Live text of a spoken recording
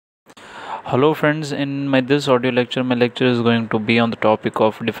Hello friends, in my this audio lecture, my lecture is going to be on the topic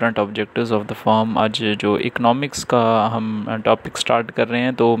of different objectives of the firm। आज जो economics का हम topic start कर रहे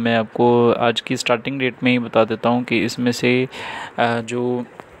हैं, तो मैं आपको आज की स्टार्टिंग डेट में ही बता देता हूँ कि इसमें से जो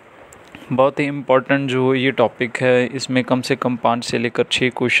बहुत ही इम्पोर्टेंट जो ये टॉपिक है, इसमें कम से कम 5 से लेकर 6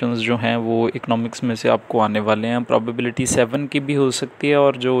 क्वेश्चंस जो हैं वो इकोनॉमिक्स में से आपको आने वाले हैं। प्रोबेबिलिटी 7 की भी हो सकती है,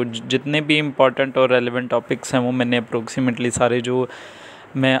 और जो जितने भी इम्पोर्टेंट और रेलेवेंट टॉपिक्स हैं वो मैंने अप्रोक्सीमेटली सारे जो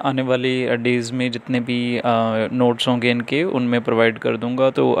मैं आने वाली डेज़ में जितने भी नोट्स होंगे इनके उनमें प्रोवाइड कर दूंगा।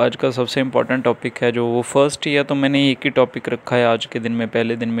 तो आज का सबसे इम्पोर्टेंट टॉपिक है जो वो फर्स्ट या तो मैंने एक ही टॉपिक रखा है आज के दिन में,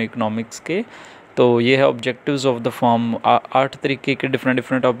 पहले दिन में इकोनॉमिक्स के। तो ये है ऑब्जेक्टिव्स ऑफ द फॉर्म। 8 तरीके के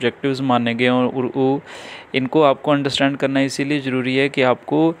डिफरेंट ऑब्जेक्टिव्स माने गए, और वो इनको आपको अंडरस्टैंड करना इसीलिए ज़रूरी है कि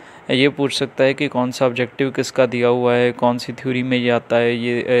आपको ये पूछ सकता है कि कौन सा ऑब्जेक्टिव किसका दिया हुआ है, कौन सी थ्योरी में ये आता है।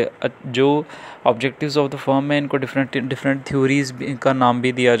 ये जो ऑब्जेक्टिव्स ऑफ द फॉर्म है, इनको डिफरेंट थ्योरीज़ का नाम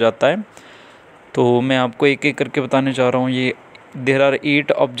भी दिया जाता है। तो मैं आपको एक एक करके बताने जा रहा हूँ। ये there are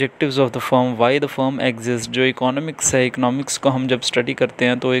 8 objectives of the firm, why the firm exist. जो इकोनॉमिक्स है, इकोनॉमिक्स को हम जब स्टडी करते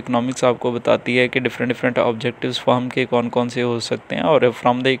हैं तो इकोनॉमिक्स आपको बताती है कि डिफरेंट ऑब्जेक्टिव्स फर्म के कौन कौन से हो सकते हैं। और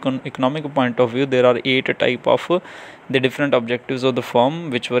from the economic point of view there are 8 type of the different objectives of the firm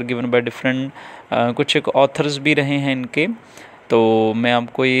which were given by different कुछ एक ऑथर्स भी रहे हैं इनके। तो मैं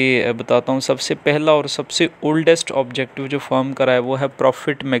आपको ये बताता हूँ। सबसे पहला और सबसे ओल्डेस्ट ऑब्जेक्टिव जो फर्म का रहा है वो है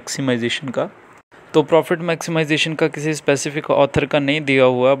प्रॉफिट मैक्सिमाइजेशन का। तो प्रॉफिट मैक्सिमाइजेशन का किसी स्पेसिफिक ऑथर का नहीं दिया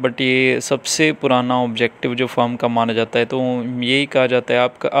हुआ, बट ये सबसे पुराना ऑब्जेक्टिव जो फर्म का माना जाता है। तो यही कहा जाता है,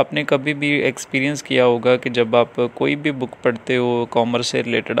 आपने कभी भी एक्सपीरियंस किया होगा कि जब आप कोई भी बुक पढ़ते हो कॉमर्स से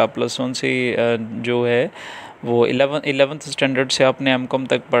रिलेटेड, आप +1 से जो है वो 11th स्टैंडर्ड से आपने एमकॉम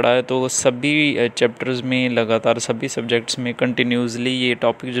तक पढ़ा है, तो सभी चैप्टर्स में लगातार सभी सब्जेक्ट्स में कंटिन्यूसली ये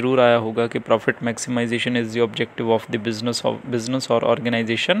टॉपिक ज़रूर आया होगा कि profit maximisation is the objective of the business और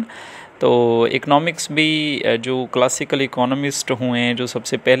ऑर्गेनाइजेशन। तो इकोनॉमिक्स भी जो क्लासिकल इकोनॉमिस्ट हुए हैं, जो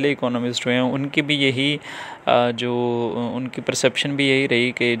सबसे पहले इकोनॉमिस्ट हुए हैं, उनकी भी यही जो उनकी परसेप्शन भी यही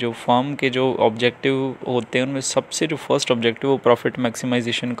रही कि जो फर्म के जो ऑब्जेक्टिव होते हैं उनमें सबसे जो फर्स्ट ऑब्जेक्टिव वो प्रॉफिट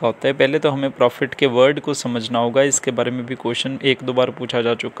मैक्सिमाइजेशन का होता है। पहले तो हमें प्रॉफिट के वर्ड को समझना होगा, इसके बारे में भी क्वेश्चन 1-2 बार पूछा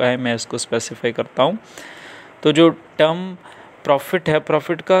जा चुका है, मैं इसको स्पेसिफाई करता हूँ। तो जो टर्म प्रॉफिट है,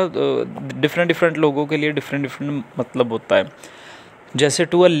 प्रॉफिट का डिफरेंट लोगों के लिए डिफरेंट मतलब होता है। जैसे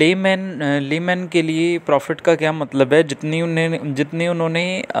टू अ लेमैन के लिए प्रॉफिट का क्या मतलब है, जितनी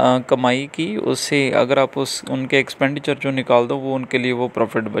उन्होंने कमाई की उससे अगर आप उनके एक्सपेंडिचर जो निकाल दो वो उनके लिए वो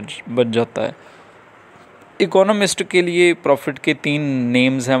प्रॉफिट बच जाता है। इकोनॉमिस्ट के लिए प्रॉफिट के 3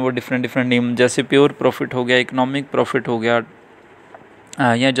 नेम्स हैं, वो डिफरेंट नेम, जैसे प्योर प्रॉफिट हो गया, इकोनॉमिक प्रॉफिट हो गया,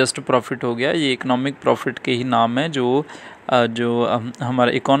 या जस्ट प्रॉफिट हो गया। ये इकोनॉमिक प्रॉफिट के ही नाम है जो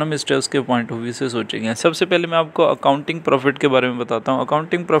हमारा इकोनॉमिस्ट है उसके पॉइंट ऑफ व्यू से सोचेंगे। सबसे पहले मैं आपको अकाउंटिंग प्रॉफिट के बारे में बताता हूँ।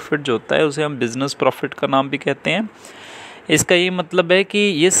 अकाउंटिंग प्रॉफिट जो होता है उसे हम बिजनेस प्रॉफिट का नाम भी कहते हैं। इसका ये मतलब है कि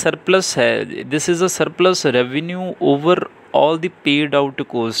ये सरप्लस है, this is a surplus revenue over all the paid out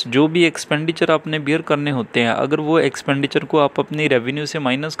coast. जो भी एक्सपेंडिचर आपने बियर करने होते हैं, अगर वो एक्सपेंडिचर को आप अपनी रेवेन्यू से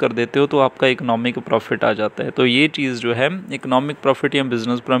माइनस कर देते हो तो आपका इकोनॉमिक प्रॉफिट आ जाता है। तो ये चीज़ जो है इकोनॉमिक प्रॉफिट या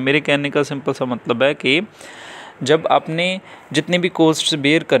बिजनेस प्रॉफिट, मेरे कहने का सिंपल सा मतलब है कि जब आपने जितनी भी कोस्ट्स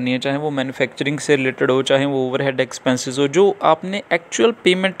बेयर करनी है, चाहे वो मैन्युफैक्चरिंग से रिलेटेड हो, चाहे वो ओवरहेड एक्सपेंसेस हो, जो आपने एक्चुअल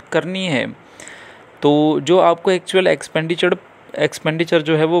पेमेंट करनी है, तो जो आपको एक्चुअल एक्सपेंडिचर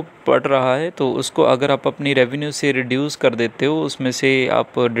जो है वो पड़ रहा है, तो उसको अगर आप अपनी रेवेन्यू से रिड्यूस कर देते हो, उसमें से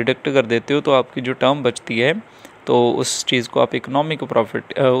आप डिडक्ट कर देते हो, तो आपकी जो टर्म बचती है तो उस चीज़ को आप इकोनॉमिक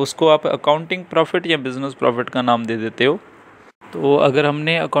प्रॉफिट, उसको आप अकाउंटिंग प्रॉफिट या बिजनेस प्रॉफिट का नाम दे देते हो। तो अगर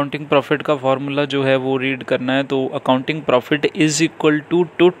हमने अकाउंटिंग प्रॉफिट का फार्मूला जो है वो रीड करना है, तो accounting profit is equal to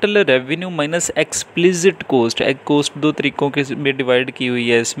total revenue minus explicit coast. एक कोस्ट 2 तरीकों के में डिवाइड की हुई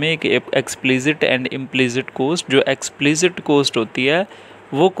है इसमें, एक एक्सप्लिसिट एंड इम्प्लिसिट कोस्ट। जो एक्सप्लिसिट कोस्ट होती है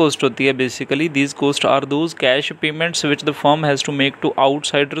वो कोस्ट होती है basically, these coast are those cash payments which the firm has to make to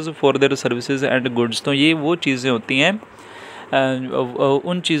outsiders for their services and goods. तो ये वो चीज़ें होती हैं,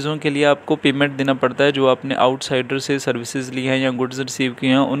 उन चीज़ों के लिए आपको पेमेंट देना पड़ता है जो आपने आउटसाइडर से सर्विसेज ली हैं या गुड्स रिसीव किए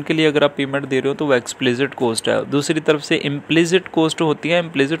हैं, उनके लिए अगर आप पेमेंट दे रहे हो तो वो एक्सप्लिसिट कोस्ट है। दूसरी तरफ से इम्प्लिसिट कोस्ट होती है।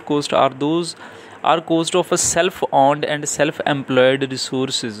 Implicit coast are coast of a self owned and self employed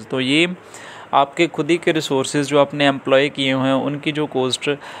resources. तो ये आपके खुद ही के रिसोर्सेज जो आपने एम्प्लॉय किए हुए हैं उनकी जो कोस्ट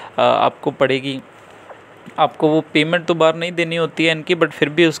आपको पड़ेगी, आपको वो पेमेंट तो बाहर नहीं देनी होती है इनकी, बट फिर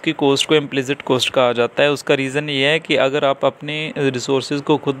भी उसकी कोस्ट को इम्प्लिसिट कोस्ट कहा जाता है। उसका रीज़न ये है कि अगर आप अपने रिसोर्सेज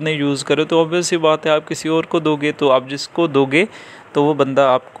को खुद नहीं यूज़ करो तो ऑब्वियस सी बात है आप किसी और को दोगे, तो आप जिसको दोगे तो वो बंदा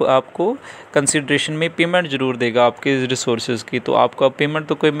आपको कंसिड्रेशन में पेमेंट ज़रूर देगा आपके रिसोर्सेज की। तो आपको अब पेमेंट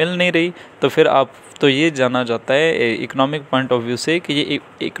तो कोई मिल नहीं रही, तो फिर आप तो ये जाना जाता है इकोनॉमिक पॉइंट ऑफ व्यू से कि ये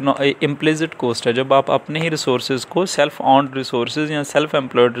इम्प्लिसिट कॉस्ट है। जब आप अपने ही रिसोर्सेज को, सेल्फ ऑन्ड रिसोर्सेज या सेल्फ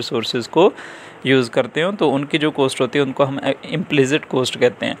एम्प्लॉयड रिसोर्सेज को यूज़ करते हो, तो उनकी जो कॉस्ट होती है उनको हम इम्प्लिसिट कॉस्ट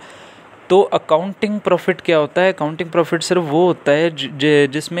कहते हैं। तो अकाउंटिंग प्रॉफिट क्या होता है? अकाउंटिंग प्रॉफिट सिर्फ वो होता है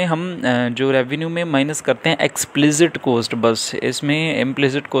जिसमें हम जो रेवेन्यू में माइनस करते हैं एक्सप्लिसिट कॉस्ट, बस। इसमें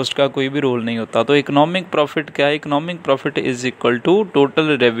इम्प्लिसिट कॉस्ट का कोई भी रोल नहीं होता। तो इकोनॉमिक प्रॉफिट क्या है? Economic profit is equal to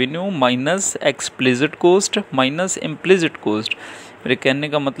total revenue minus explicit cost minus implicit cost. मेरे कहने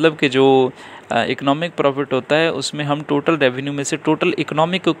का मतलब कि जो इकोनॉमिक प्रॉफिट होता है उसमें हम टोटल रेवेन्यू में से टोटल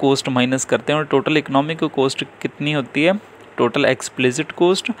इकोनॉमिक कॉस्ट माइनस करते हैं, और टोटल इकोनॉमिक कॉस्ट कितनी होती है? Total explicit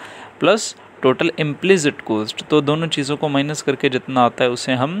cost plus total implicit cost. तो दोनों चीज़ों को माइनस करके जितना आता है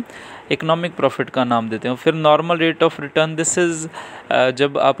उसे हम इकोनॉमिक प्रॉफिट का नाम देते हैं। फिर normal rate of return, this is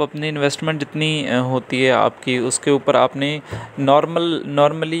जब आप अपनी इन्वेस्टमेंट जितनी होती है आपकी, उसके ऊपर आपने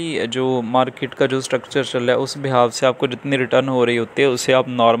नॉर्मली जो मार्केट का जो स्ट्रक्चर चल रहा है उस बिहाव से आपको जितनी रिटर्न हो रही होती है उसे आप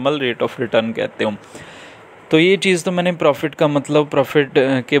नॉर्मल रेट ऑफ रिटर्न कहते हो। तो ये चीज़ तो मैंने प्रॉफिट का मतलब, प्रॉफिट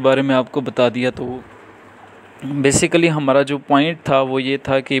के बारे में आपको बता दिया। तो बेसिकली हमारा जो पॉइंट था वो ये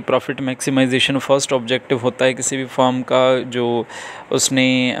था कि प्रॉफिट मैक्सिमाइजेशन फर्स्ट ऑब्जेक्टिव होता है किसी भी फर्म का जो उसने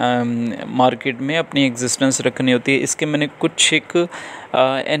मार्केट में अपनी एग्जिस्टेंस रखनी होती है। इसके मैंने कुछ एक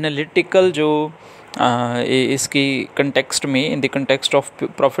एनालिटिकल जो इसकी कंटेक्स्ट में, in the context of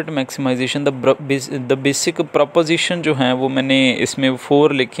profit maximisation, the basic preposition जो हैं वो मैंने इसमें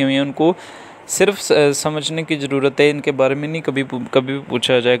 4 लिखी हुई हैं। उनको सिर्फ समझने की ज़रूरत है, इनके बारे में नहीं कभी भी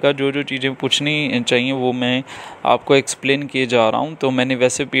पूछा जाएगा। जो जो चीज़ें पूछनी चाहिए वो मैं आपको एक्सप्लेन किए जा रहा हूँ। तो मैंने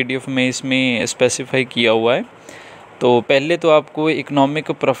वैसे PDF में इसमें स्पेसिफाई किया हुआ है। तो पहले तो आपको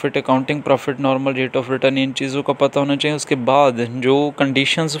economic profit, accounting profit, normal rate of return, इन चीज़ों का पता होना चाहिए। उसके बाद जो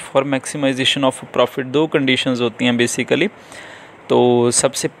conditions for maximization of profit, 2 conditions होती हैं बेसिकली। तो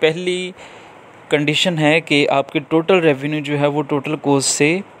सबसे पहली कंडीशन है कि आपके टोटल रेवेन्यू जो है वो टोटल कॉस्ट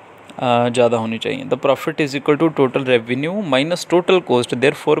से ज़्यादा होनी चाहिए। The profit is equal to total revenue minus total cost,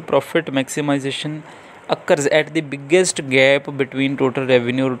 therefore profit maximisation occurs at the biggest gap between total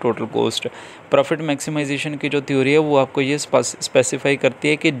revenue और टोटल कॉस्ट। प्रॉफिट मैक्सिमाइजेशन की जो थ्योरी है वो आपको ये स्पेसिफाई करती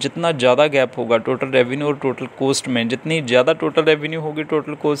है कि जितना ज़्यादा गैप होगा टोटल रेवेन्यू और टोटल कॉस्ट में, जितनी ज़्यादा टोटल रेवेन्यू होगी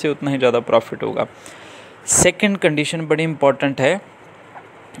टोटल कॉस्ट से, उतना ही ज़्यादा प्रॉफिट होगा। सेकेंड कंडीशन बड़ी इंपॉर्टेंट है,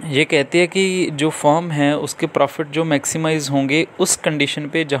 ये कहती है कि जो फर्म है उसके प्रॉफिट जो मैक्सिमाइज होंगे उस कंडीशन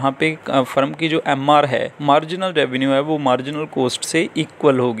पे जहाँ पे फर्म की जो MR है, मार्जिनल रेवेन्यू है, वो मार्जिनल कॉस्ट से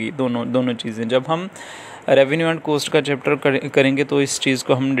इक्वल होगी। दोनों चीज़ें जब हम रेवेन्यू एंड कॉस्ट का चैप्टर करेंगे तो इस चीज़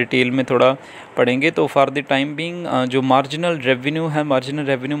को हम डिटेल में थोड़ा पढ़ेंगे। तो फॉर द टाइम बीइंग जो मार्जिनल रेवेन्यू है,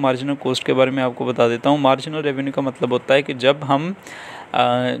 मार्जिनल कॉस्ट के बारे में आपको बता देता हूँ। मार्जिनल रेवेन्यू का मतलब होता है कि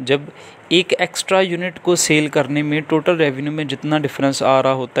जब एक एक्स्ट्रा यूनिट को सेल करने में टोटल रेवेन्यू में जितना डिफरेंस आ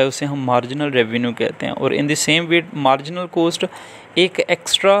रहा होता है उसे हम मार्जिनल रेवेन्यू कहते हैं। और in the same way marginal cost एक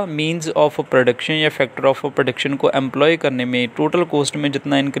एक्स्ट्रा मींस ऑफ प्रोडक्शन या फैक्टर ऑफ प्रोडक्शन को एम्प्लॉय करने में टोटल कॉस्ट में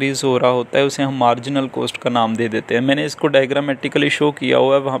जितना इंक्रीज़ हो रहा होता है उसे हम मार्जिनल कॉस्ट का नाम दे देते हैं। मैंने इसको डायग्रामेटिकली शो किया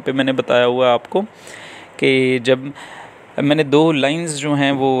हुआ है, वहाँ पे मैंने बताया हुआ है आपको कि जब मैंने 2 लाइंस जो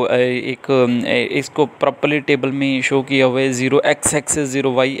हैं वो इसको प्रॉपर्ली टेबल में शो किया हुआ है, 0 x एक्सिस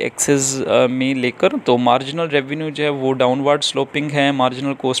 0 y एक्सिस में लेकर। तो मार्जिनल रेवेन्यू जो है वो डाउनवर्ड स्लोपिंग है,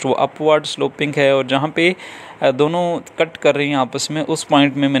 मार्जिनल कॉस्ट वो अपवर्ड स्लोपिंग है, और जहाँ पे दोनों कट कर रही हैं आपस में उस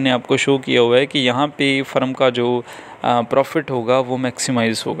पॉइंट में मैंने आपको शो किया हुआ है कि यहाँ पे फर्म का जो प्रॉफिट होगा वो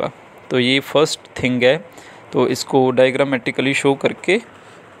मैक्सिमाइज होगा। तो ये फर्स्ट थिंग है। तो इसको डायग्रामेटिकली शो करके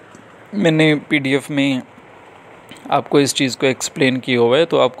मैंने PDF में आपको इस चीज़ को एक्सप्लेन किया हुआ है।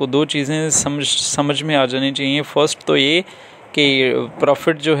 तो आपको 2 चीज़ें समझ में आ जानी चाहिए। फर्स्ट तो ये कि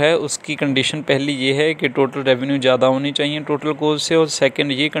प्रॉफिट जो है उसकी कंडीशन पहली ये है कि टोटल रेवेन्यू ज़्यादा होनी चाहिए टोटल कॉस्ट से, और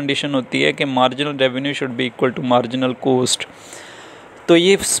सेकंड ये कंडीशन होती है कि marginal revenue should be equal to marginal cost. तो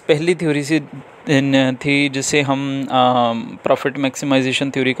ये पहली थ्योरी से थी जिसे हम प्रॉफिट मैक्सिमाइजेशन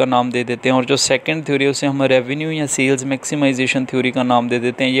थ्योरी का नाम दे देते हैं, और जो सेकंड थ्योरी है उसे हम रेवेन्यू या सेल्स मैक्सिमाइजेशन थ्योरी का नाम दे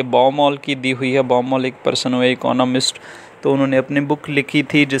देते हैं। ये बाउमॉल की दी हुई है। बाउमॉल एक पर्सन हुए, इकोनॉमिस्ट, तो उन्होंने अपनी बुक लिखी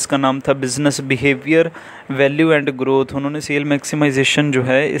थी जिसका नाम था business behaviour, value and growth. उन्होंने सेल मैक्सिमाइजेशन जो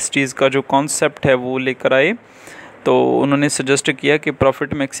है इस चीज़ का जो कॉन्सेप्ट है वो लेकर आए। तो उन्होंने सजेस्ट किया कि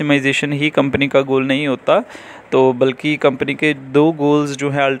प्रॉफिट मैक्सिमाइजेशन ही कंपनी का गोल नहीं होता, तो बल्कि कंपनी के 2 गोल्स जो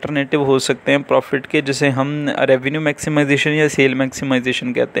है अल्टरनेटिव हो सकते हैं प्रॉफिट के, जिसे हम रेवेन्यू मैक्सिमाइजेशन या सेल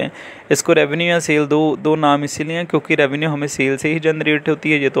मैक्सिमाइजेशन कहते हैं। इसको रेवेन्यू या सेल दो नाम इसीलिए हैं क्योंकि रेवेन्यू हमें सेल से ही जनरेट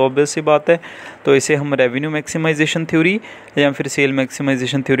होती है, ये तो ऑब्वियस सी बात है। तो इसे हम रेवेन्यू मैक्सिमाइजेशन थ्योरी या फिर सेल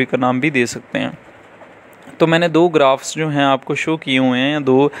मैक्सिमाइजेशन थ्योरी का नाम भी दे सकते हैं। तो मैंने दो ग्राफ्स जो हैं आपको शो किए हुए हैं,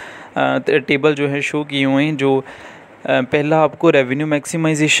 दो टेबल जो है शो किए हुए हैं। जो पहला आपको रेवेन्यू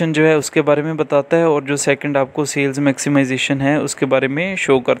मैक्सिमाइजेशन जो है उसके बारे में बताता है, और जो सेकंड आपको सेल्स मैक्सिमाइजेशन है उसके बारे में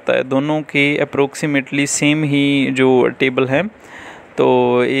शो करता है। दोनों के अप्रोक्सीमेटली सेम ही जो टेबल है,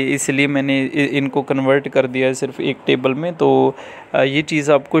 तो इसलिए मैंने इनको कन्वर्ट कर दिया है सिर्फ एक टेबल में। तो ये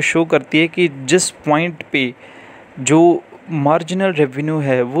चीज़ आपको शो करती है कि जिस पॉइंट पे जो मार्जिनल रेवेन्यू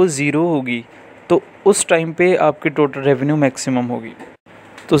है वो ज़ीरो होगी, तो उस टाइम पे आपकी टोटल रेवेन्यू मैक्सिमम होगी।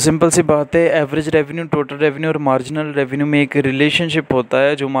 तो सिंपल सी बात है, एवरेज रेवेन्यू, टोटल रेवेन्यू और मार्जिनल रेवेन्यू में एक रिलेशनशिप होता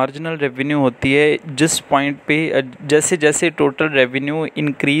है। जो मार्जिनल रेवेन्यू होती है, जिस पॉइंट पे जैसे जैसे टोटल रेवेन्यू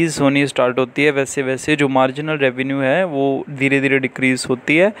इंक्रीज़ होनी स्टार्ट होती है, वैसे वैसे जो मार्जिनल रेवेन्यू है वो धीरे धीरे डिक्रीज़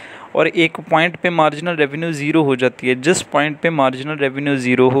होती है, और एक पॉइंट पे मार्जिनल रेवेन्यू ज़ीरो हो जाती है। जिस पॉइंट पे मार्जिनल रेवेन्यू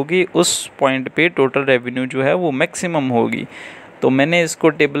ज़ीरो होगी, उस पॉइंट पे टोटल रेवेन्यू जो है वो मैक्सिमम होगी। तो मैंने इसको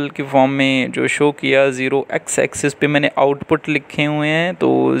टेबल की फॉर्म में जो शो किया, ज़ीरो एक्स एक्सिस पे मैंने आउटपुट लिखे हुए हैं,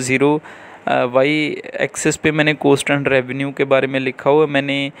 तो ज़ीरो वाई एक्सिस पे मैंने कॉस्ट एंड रेवेन्यू के बारे में लिखा हुआ है।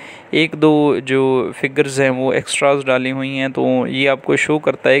 मैंने एक दो जो फिगर्स हैं वो एक्स्ट्रास डाली हुई हैं, तो ये आपको शो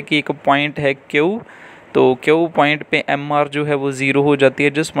करता है कि एक पॉइंट है क्यू, तो क्यू पॉइंट पे एम आर जो है वो ज़ीरो हो जाती है।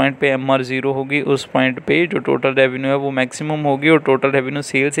 जिस पॉइंट पे एम आर ज़ीरो होगी, उस पॉइंट पे जो टोटल रेवेन्यू है वो मैक्सिमम होगी, और टोटल रेवेन्यू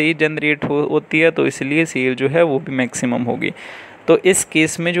सेल से ही जनरेट होती है, तो इसलिए सेल जो है वो भी मैक्सिमम होगी। तो इस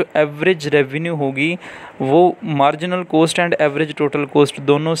केस में जो एवरेज रेवेन्यू होगी वो marginal cost and average total cost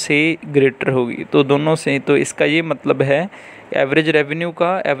दोनों से ग्रेटर होगी। तो दोनों से, तो इसका ये मतलब है एवरेज रेवेन्यू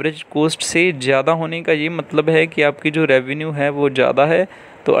का एवरेज कॉस्ट से ज़्यादा होने का ये मतलब है कि आपकी जो रेवेन्यू है वो ज़्यादा है,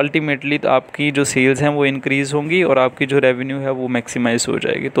 तो अल्टीमेटली तो आपकी जो सेल्स हैं वो इंक्रीज़ होंगी और आपकी जो रेवेन्यू है वो मैक्सिमाइज़ हो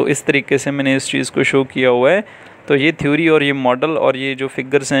जाएगी। तो इस तरीके से मैंने इस चीज़ को शो किया हुआ है। तो ये थ्योरी और ये मॉडल और ये जो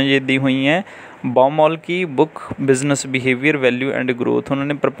फिगर्स हैं ये दी हुई हैं बाउमॉल की book business behaviour value and growth.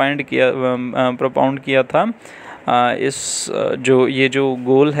 उन्होंने propound किया था इस ये जो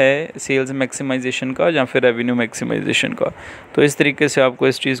गोल है सेल्स मैक्सिमाइजेशन का या फिर रेवेन्यू मैक्सिमाइजेशन का। तो इस तरीके से आपको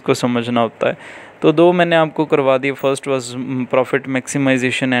इस चीज़ को समझना होता है। तो दो मैंने आपको करवा दिए, first was profit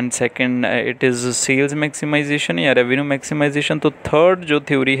maximisation and second it is sales maximisation या रेवेन्यू मैक्सिमाइजेशन। तो थर्ड जो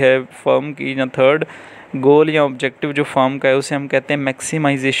थ्योरी है फर्म की, या थर्ड गोल या ऑब्जेक्टिव जो फर्म का है, उसे हम कहते हैं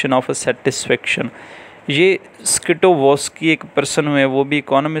मैक्सिमाइजेशन ऑफ सेटिस्फेक्शन। ये स्किटोवॉस्की एक पर्सन हुए, वो भी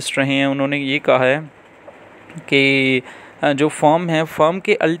इकोनॉमिस्ट रहे हैं, उन्होंने ये कहा है कि जो फर्म है, फर्म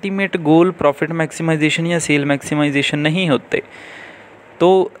के अल्टीमेट गोल प्रॉफिट मैक्सिमाइजेशन या सेल मैक्सिमाइजेशन नहीं होते।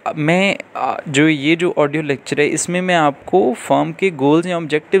 तो मैं ये जो ऑडियो लेक्चर है इसमें मैं आपको फर्म के गोल्स या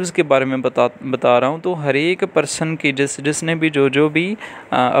ऑब्जेक्टिव्स के बारे में बता रहा हूँ। तो हर एक पर्सन की जिसने भी जो भी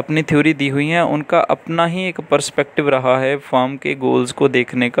अपनी थ्योरी दी हुई है, उनका अपना ही एक पर्सपेक्टिव रहा है फर्म के गोल्स को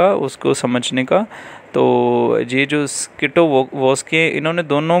देखने का, उसको समझने का। तो ये जो स्किटोवॉस्की, इन्होंने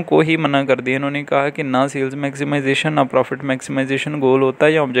दोनों को ही मना कर दिया। इन्होंने कहा कि ना सेल्स मैक्सिमाइजेशन ना प्रॉफिट मैक्सिमाइजेशन गोल होता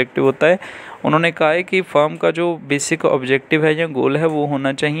है या ऑब्जेक्टिव होता है। उन्होंने कहा है कि फर्म का जो बेसिक ऑब्जेक्टिव है या गोल है वो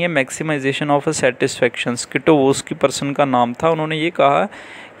होना चाहिए मैक्सिमाइजेशन ऑफ सेटिस्फेक्शन। स्किटोवॉस्की पर्सन का नाम था। उन्होंने ये कहा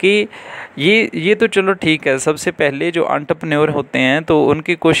कि ये तो चलो ठीक है, सबसे पहले जो एंटरप्रेन्योर होते हैं तो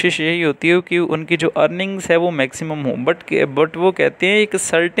उनकी कोशिश यही होती है कि उनकी जो अर्निंग्स है वो मैक्सिमम हो, बट वो कहते हैं एक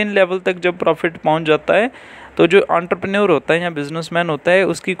सर्टेन लेवल तक जब प्रॉफिट पहुंच जाता है तो जो एंटरप्रेन्योर होता है या बिजनेसमैन होता है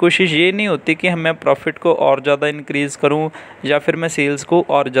उसकी कोशिश ये नहीं होती कि मैं प्रॉफिट को और ज़्यादा इंक्रीज़ करूं या फिर मैं सेल्स को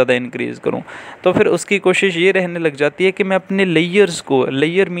और ज़्यादा इंक्रीज़ करूं। तो फिर उसकी कोशिश ये रहने लग जाती है कि मैं अपने लेयर्स को,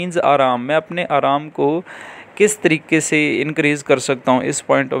 लेयर मीन्स आराम, मैं अपने आराम को किस तरीके से इंक्रीज़ कर सकता हूँ। इस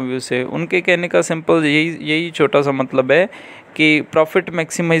पॉइंट ऑफ व्यू से उनके कहने का सिंपल यही छोटा सा मतलब है कि प्रॉफिट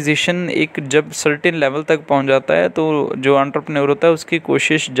मैक्सिमाइजेशन एक जब सर्टेन लेवल तक पहुंच जाता है तो जो एंटरप्रेन्योर होता है उसकी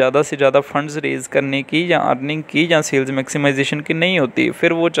कोशिश ज़्यादा से ज़्यादा फंड्स रेज़ करने की या अर्निंग की या सेल्स मैक्सिमाइजेशन की नहीं होती।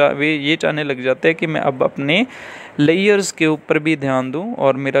 फिर वे ये चाहने लग जाते हैं कि मैं अब अपने लेयर्स के ऊपर भी ध्यान दूं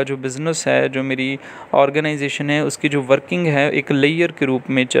और मेरा जो बिज़नेस है, जो मेरी ऑर्गेनाइजेशन है, उसकी जो वर्किंग है एक लेयर के रूप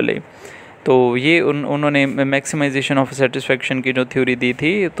में चले। तो ये उन्होंने मैक्सिमाइजेशन ऑफ सेटिस्फेक्शन की जो थ्योरी दी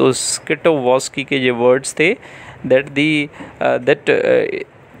थी, तो स्किटोवॉस्की के ये वर्ड्स थे that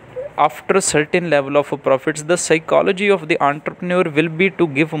after a certain level of profits the psychology of the entrepreneur will be to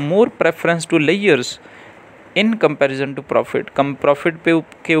give more preference to layers in comparison to profit। Come profit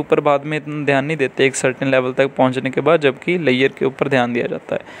के ऊपर बाद में इतना ध्यान नहीं देते एक सर्टेन लेवल तक पहुंचने के बाद, जबकि लेयर के ऊपर ध्यान दिया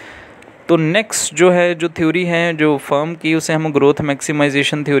जाता है। तो नेक्स्ट जो थ्योरी है जो फर्म की, उसे हम ग्रोथ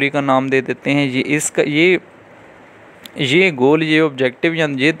मैक्सिमाइजेशन थ्योरी का नाम दे देते हैं। ये गोल, ये ऑब्जेक्टिव या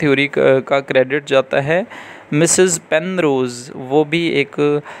ये थ्योरी का क्रेडिट जाता है मिसेस पेनरोज। वो भी एक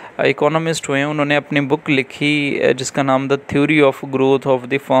इकोनॉमिस्ट हुए हैं, उन्होंने अपनी बुक लिखी जिसका नाम the theory of growth of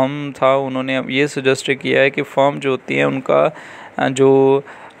the firm था। उन्होंने ये सजेस्ट किया है कि फर्म जो होती है उनका जो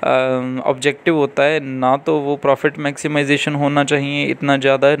ऑब्जेक्टिव होता है, ना तो वो प्रॉफिट मैक्सिमाइजेशन होना चाहिए इतना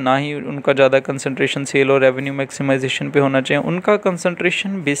ज़्यादा, ना ही उनका ज़्यादा कंसंट्रेशन सेल और रेवेन्यू मैक्सिमाइजेशन पे होना चाहिए। उनका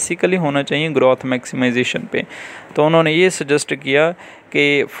कंसंट्रेशन बेसिकली होना चाहिए ग्रोथ मैक्सिमाइजेशन पे। तो उन्होंने ये सजेस्ट किया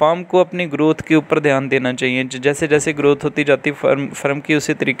कि फर्म को अपनी ग्रोथ के ऊपर ध्यान देना चाहिए। जैसे जैसे ग्रोथ होती जाती फर्म की,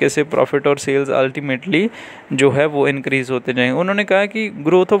 उसी तरीके से प्रॉफिट और सेल्स अल्टीमेटली जो है वो इंक्रीज़ होते जाएंगे। उन्होंने कहा कि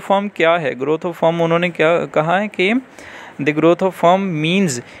ग्रोथ ऑफ फर्म क्या है। ग्रोथ ऑफ फर्म उन्होंने क्या कहा है कि the growth of firm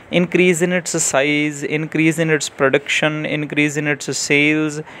means increase in its size, increase in its production, increase in its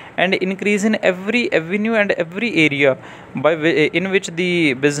sales, and increase in every avenue and every area in which the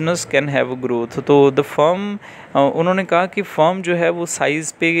business can have growth। तो the firm उन्होंने कहा कि firm जो है वो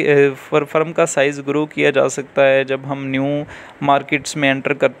size पे firm का size grow किया जा सकता है जब हम न्यू मार्केट्स में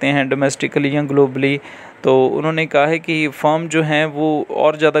एंटर करते हैं, डोमेस्टिकली या ग्लोबली। तो उन्होंने कहा है कि फर्म जो है वो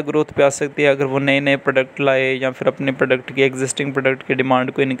और ज़्यादा ग्रोथ पे आ सकती है अगर वो नए नए प्रोडक्ट लाए या फिर अपने प्रोडक्ट की, एग्जिस्टिंग प्रोडक्ट की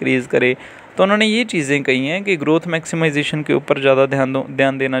डिमांड को इंक्रीज़ करे। तो उन्होंने ये चीज़ें कही हैं कि ग्रोथ मैक्सिमाइजेशन के ऊपर ज़्यादा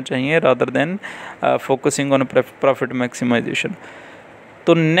ध्यान देना चाहिए rather than focusing on profit maximisation.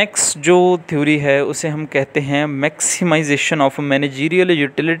 तो नेक्स्ट जो थ्योरी है उसे हम कहते हैं मैक्सिमाइजेशन ऑफ मैनेजरियल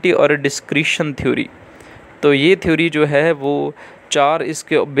यूटिलिटी और डिस्क्रिशन थ्योरी। तो ये थ्योरी जो है वो 4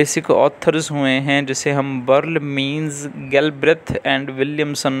 इसके बेसिक ऑथर्स हुए हैं, जिसे हम बर्ल, मीन्स, गैलब्रेथ एंड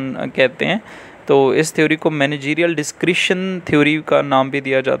विलियमसन कहते हैं। तो इस थ्योरी को मैनेजरियल डिस्क्रिशन थ्योरी का नाम भी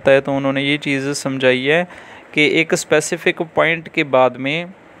दिया जाता है। तो उन्होंने ये चीज़ समझाई है कि एक स्पेसिफिक पॉइंट के बाद में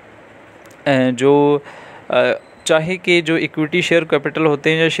जो चाहे कि जो इक्विटी शेयर कैपिटल होते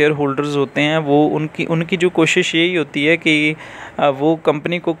हैं या शेयर होल्डर्स होते हैं, वो उनकी जो कोशिश यही होती है कि वो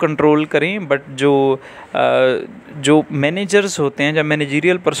कंपनी को कंट्रोल करें, बट जो मैनेजर्स होते हैं या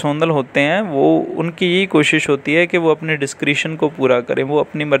मैनेजरियल पर्सोनल होते हैं, वो उनकी यही कोशिश होती है कि वो अपने डिस्क्रिशन को पूरा करें, वो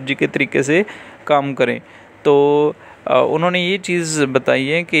अपनी मर्जी के तरीके से काम करें। तो उन्होंने ये चीज़ बताई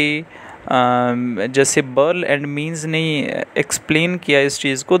है कि जैसे बर्ल एंड मीन्स ने एक्सप्लेन किया इस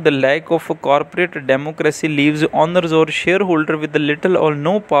चीज़ को, the lack of corporate democracy leaves honours और शेयर होल्डर विद लिटिल और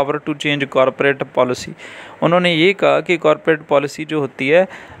no power to change corporate policy. उन्होंने ये कहा कि कॉर्पोरेट पॉलिसी जो होती है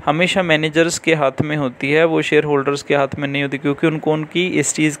हमेशा मैनेजर्स के हाथ में होती है, वो शेयर होल्डर्स के हाथ में नहीं होती, क्योंकि उनकी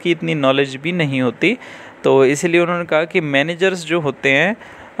इस चीज़ की इतनी नॉलेज भी नहीं होती। तो इसलिए उन्होंने कहा कि मैनेजर्स जो होते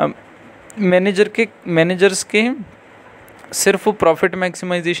हैं, मैनेजर्स के सिर्फ प्रॉफिट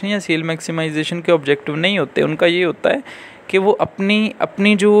मैक्सिमाइजेशन या सेल मैक्सिमाइजेशन के ऑब्जेक्टिव नहीं होते। उनका ये होता है कि वो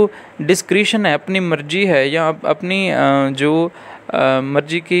अपनी जो डिस्क्रिशन है, अपनी मर्जी है या अपनी जो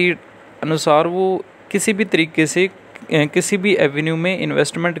मर्जी के अनुसार वो किसी भी तरीके से किसी भी एवेन्यू में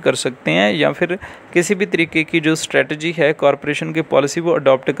इन्वेस्टमेंट कर सकते हैं या फिर किसी भी तरीके की जो स्ट्रेटजी है कॉरपोरेशन की पॉलिसी वो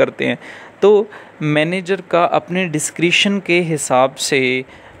अडॉप्ट करते हैं। तो मैनेजर का अपने डिस्क्रिशन के हिसाब से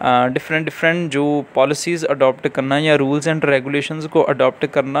डिफरेंट जो पॉलिसीज़ अडॉप्ट करना या रूल्स एंड रेगुलेशंस को अडॉप्ट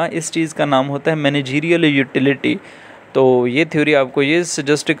करना, इस चीज़ का नाम होता है मैनेजरियल यूटिलिटी। तो ये थ्योरी आपको ये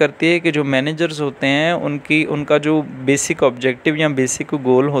सजेस्ट करती है कि जो मैनेजर्स होते हैं उनका जो बेसिक ऑब्जेक्टिव या बेसिक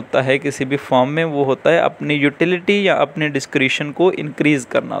गोल होता है किसी भी फॉर्म में, वो होता है अपनी यूटिलिटी या अपने डिस्क्रिशन को इंक्रीज़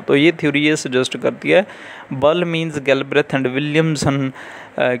करना। तो ये थ्योरी ये सजेस्ट करती है। बर्ल, मीन्स, गैलब्रेथ एंड विलियमसन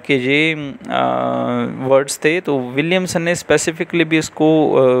के ये वर्ड्स थे। तो विलियमसन ने स्पेसिफिकली भी इसको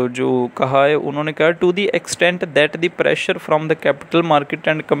जो कहा है, उन्होंने कहा to the extent that the pressure from the capital market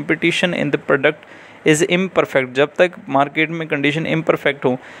and competition in the product is imperfect, जब तक मार्केट में कंडीशन इम्परफेक्ट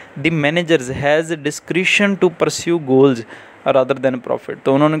हो, the managers has discretion to pursue goals rather than profit.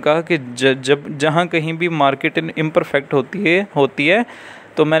 तो उन्होंने कहा कि जहाँ कहीं भी मार्केट इम्परफेक्ट होती है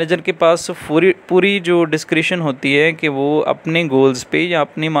तो मैनेजर के पास पूरी जो डिस्क्रिशन होती है कि वो अपने गोल्स पे या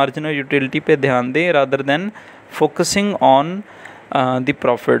अपनी मार्जिनल यूटिलिटी पे ध्यान दें rather than focusing on the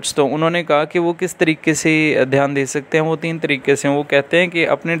profits. तो उन्होंने कहा कि वो किस तरीके से ध्यान दे सकते हैं, वो 3 तरीके से। वो कहते हैं कि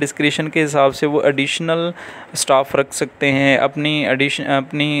अपने डिस्क्रिशन के हिसाब से वो एडिशनल स्टाफ रख सकते हैं,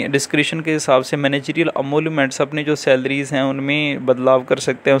 अपनी डिस्क्रिशन के हिसाब से मैनेजरियल अमोल्यूमेंट्स, अपनी जो सैलरीज़ हैं उनमें बदलाव कर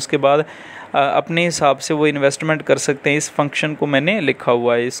सकते हैं। उसके बाद अपने हिसाब से वो इन्वेस्टमेंट कर सकते हैं। इस फंक्शन को मैंने लिखा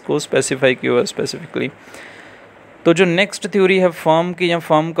हुआ है, इसको स्पेसिफाई किया हुआ है स्पेसिफिकली। तो जो नेक्स्ट थ्योरी है फर्म की या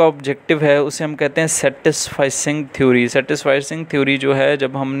फर्म का ऑब्जेक्टिव है, उसे हम कहते हैं सेटिस्फाइसिंग थ्योरी। सेटिस्फाइसिंग थ्योरी जो है,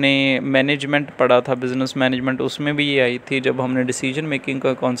 जब हमने मैनेजमेंट पढ़ा था, बिजनेस मैनेजमेंट, उसमें भी ये आई थी जब हमने डिसीजन मेकिंग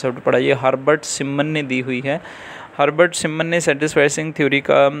का कॉन्सेप्ट पढ़ा। ये हर्बर्ट सिमन ने दी हुई है। हर्बर्ट सिमन ने सेटिस्फाइसिंग थ्योरी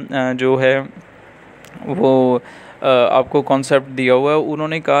का जो है वो आपको कॉन्सेप्ट दिया हुआ है।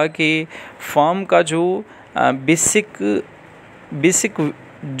 उन्होंने कहा कि फर्म का जो बेसिक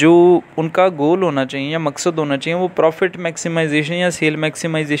जो उनका गोल होना चाहिए या मकसद होना चाहिए, वो प्रॉफिट मैक्सिमाइजेशन या सेल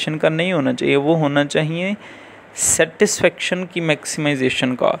मैक्सिमाइजेशन का नहीं होना चाहिए, वो होना चाहिए सेटिस्फेक्शन की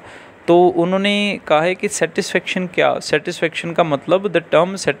मैक्सिमाइजेशन का। तो तो उन्होंने कहा है कि सेटिस्फेक्शन क्या, सेटिस्फेक्शन का मतलब the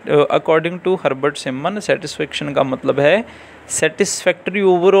term according to Herbert सिमन, satisfaction का मतलब है सेटिस्फैक्ट्री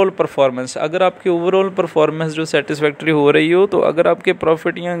ओवरऑल परफॉर्मेंस। अगर आपकी ओवरऑल परफॉर्मेंस जो सेटिस्फैक्ट्री हो रही हो, तो अगर आपके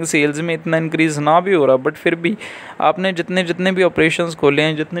प्रॉफिट या सेल्स में इतना इंक्रीज़ ना भी हो रहा, बट फिर भी आपने जितने जितने भी ऑपरेशंस खोले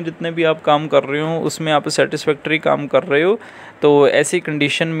हैं, जितने जितने भी आप काम कर रहे हो, उसमें आप सेटिस्फैक्ट्री काम कर रहे हो, तो ऐसी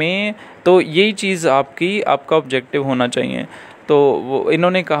कंडीशन में तो यही चीज़ आपका ऑब्जेक्टिव होना चाहिए। तो वो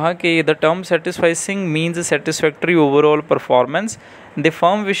इन्होंने कहा कि the term सेटिस्फाइसिंग means satisfactory overall performance, the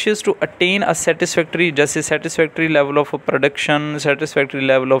firm wishes to attain a satisfactory, जैसे satisfactory level of production, satisfactory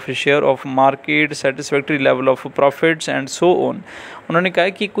level of share of market, satisfactory level of profits and so on. उन्होंने कहा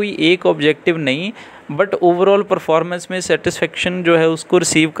कि कोई एक ऑब्जेक्टिव नहीं, but overall performance में satisfaction जो है उसको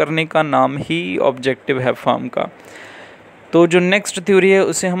रिसीव करने का नाम ही ऑब्जेक्टिव है फर्म का। तो जो नेक्स्ट थ्योरी है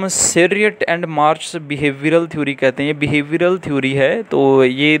उसे हम सेरियट एंड मार्च बिहेवियरल थ्योरी कहते हैं। ये बिहेवियरल थ्योरी है, तो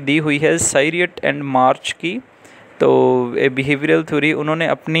ये दी हुई है सेरियट एंड मार्च की। तो बिहेवियरल थ्योरी उन्होंने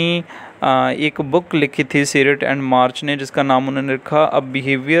अपनी एक बुक लिखी थी सेरियट एंड मार्च ने, जिसका नाम उन्होंने रखा अब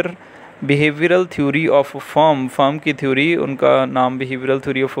बिहेवियरल थ्योरी ऑफ फर्म की थ्योरी, उनका नाम बिहेवियरल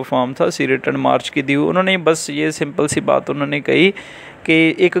थ्योरी ऑफ फर्म था, सेरियट एंड मार्च की दी। उन्होंने बस ये सिंपल सी बात उन्होंने कही कि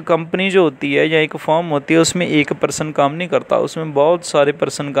एक कंपनी जो होती है या एक फर्म होती है, उसमें एक पर्सन काम नहीं करता, उसमें बहुत सारे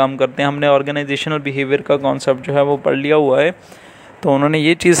पर्सन काम करते हैं। हमने ऑर्गेनाइजेशनल बिहेवियर का कॉन्सेप्ट जो है वो पढ़ लिया हुआ है। तो उन्होंने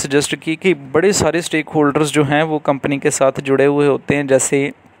ये चीज़ सजेस्ट की कि बड़े सारे स्टेक होल्डर्स जो हैं वो कंपनी के साथ जुड़े हुए होते हैं,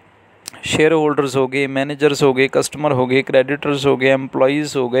 जैसे शेयर होल्डर्स हो गए, मैनेजर्स हो गए, कस्टमर हो गए, क्रेडिटर्स हो गए,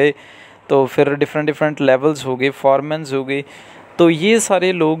 एम्प्लॉयज़ हो गए, तो फिर डिफरेंट लेवल्स हो गए, फॉरमैन्स हो गए। तो ये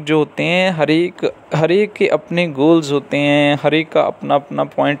सारे लोग जो होते हैं, हर एक के अपने गोल्स होते हैं, हर एक का अपना अपना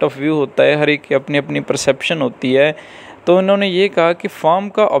पॉइंट ऑफ व्यू होता है, हर एक की अपनी अपनी परसेप्शन होती है। तो इन्होंने ये कहा कि फर्म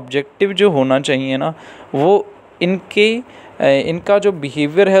का ऑब्जेक्टिव जो होना चाहिए ना, वो इनका जो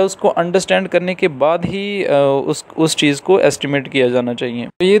बिहेवियर है उसको अंडरस्टैंड करने के बाद ही उस चीज़ को एस्टिमेट किया जाना चाहिए।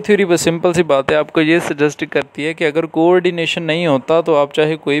 तो ये थ्योरी बस सिंपल सी बात है, आपको ये सजेस्ट करती है कि अगर कोऑर्डिनेशन नहीं होता तो आप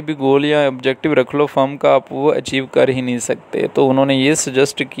चाहे कोई भी गोल या ऑब्जेक्टिव रख लो फर्म का, आप वो अचीव कर ही नहीं सकते। तो उन्होंने ये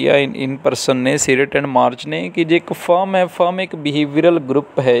सजेस्ट किया इन पर्सन ने, सेरियट एंड मार्च ने, कि जो एक फर्म है, फर्म एक बिहेवियरल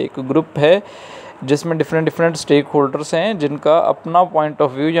ग्रुप है, एक ग्रुप है जिसमें डिफरेंट स्टेक होल्डर्स हैं, जिनका अपना पॉइंट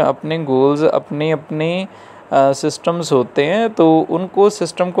ऑफ व्यू या अपने गोल्स, अपने सिस्टम्स होते हैं। तो उनको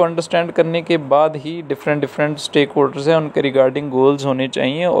सिस्टम को अंडरस्टैंड करने के बाद ही डिफरेंट स्टेक होल्डर्स हैं, उनके रिगार्डिंग गोल्स होने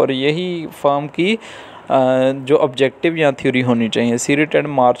चाहिए, और यही फर्म की जो ऑब्जेक्टिव या थ्योरी होनी चाहिए। सेरियट एंड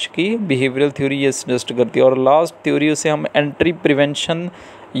मार्च की बिहेवियरल थ्योरी ये सजेस्ट करती है। और लास्ट थ्योरी उसे हम एंट्री प्रिवेंशन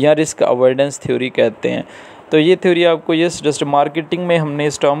या रिस्क अवॉइडेंस थ्योरी कहते हैं। तो ये थ्योरी आपको ये सजेस्ट, मार्केटिंग में हमने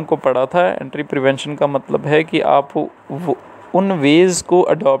इस टर्म को पढ़ा था। एंट्री प्रिवेंशन का मतलब है कि आप उन वेज़ को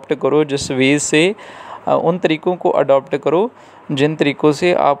अडॉप्ट करो, जिस वेज़ से उन तरीक़ों को अडॉप्ट करो जिन तरीक़ों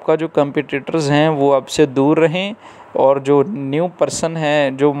से आपका जो कंपटीटर्स हैं वो आपसे दूर रहें, और जो न्यू पर्सन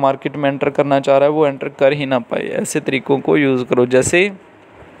है जो मार्केट में एंटर करना चाह रहा है वो एंटर कर ही ना पाए। ऐसे तरीक़ों को यूज़ करो, जैसे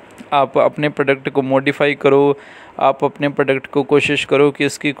आप अपने प्रोडक्ट को मॉडिफाई करो, आप अपने प्रोडक्ट को कोशिश करो कि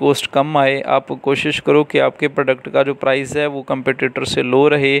इसकी कॉस्ट कम आए, आप कोशिश करो कि आपके प्रोडक्ट का जो प्राइस है वो कंपटीटर से लो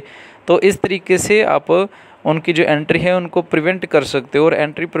रहे। तो इस तरीके से आप उनकी जो एंट्री है उनको प्रिवेंट कर सकते हो। और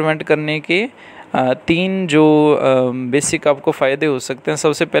एंट्री प्रिवेंट करने के 3 जो बेसिक आपको फ़ायदे हो सकते हैं।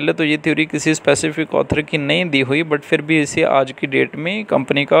 सबसे पहले तो ये थ्योरी किसी स्पेसिफिक ऑथर की नहीं दी हुई, बट फिर भी इसे आज की डेट में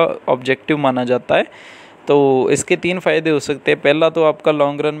कंपनी का ऑब्जेक्टिव माना जाता है। तो इसके 3 फ़ायदे हो सकते हैं। पहला तो आपका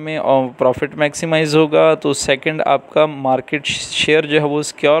लॉन्ग रन में प्रॉफिट मैक्सिमाइज़ होगा। तो सेकंड, आपका मार्केट शेयर जो है वो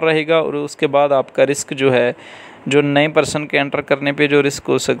सिक्योर रहेगा। और उसके बाद आपका रिस्क जो है, जो नए पर्सन के एंटर करने पे जो रिस्क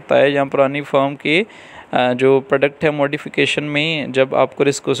हो सकता है, या पुरानी फर्म के जो प्रोडक्ट है मॉडिफिकेशन में जब आपको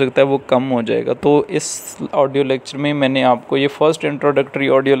रिस्क हो सकता है, वो कम हो जाएगा। तो इस ऑडियो लेक्चर में मैंने आपको, ये फर्स्ट इंट्रोडक्टरी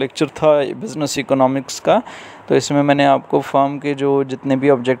ऑडियो लेक्चर था बिज़नेस इकोनॉमिक्स का, तो इसमें मैंने आपको फर्म के जो जितने भी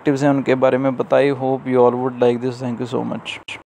ऑब्जेक्टिव्स हैं उनके बारे में बताई। Hope you all would like this. Thank you so much.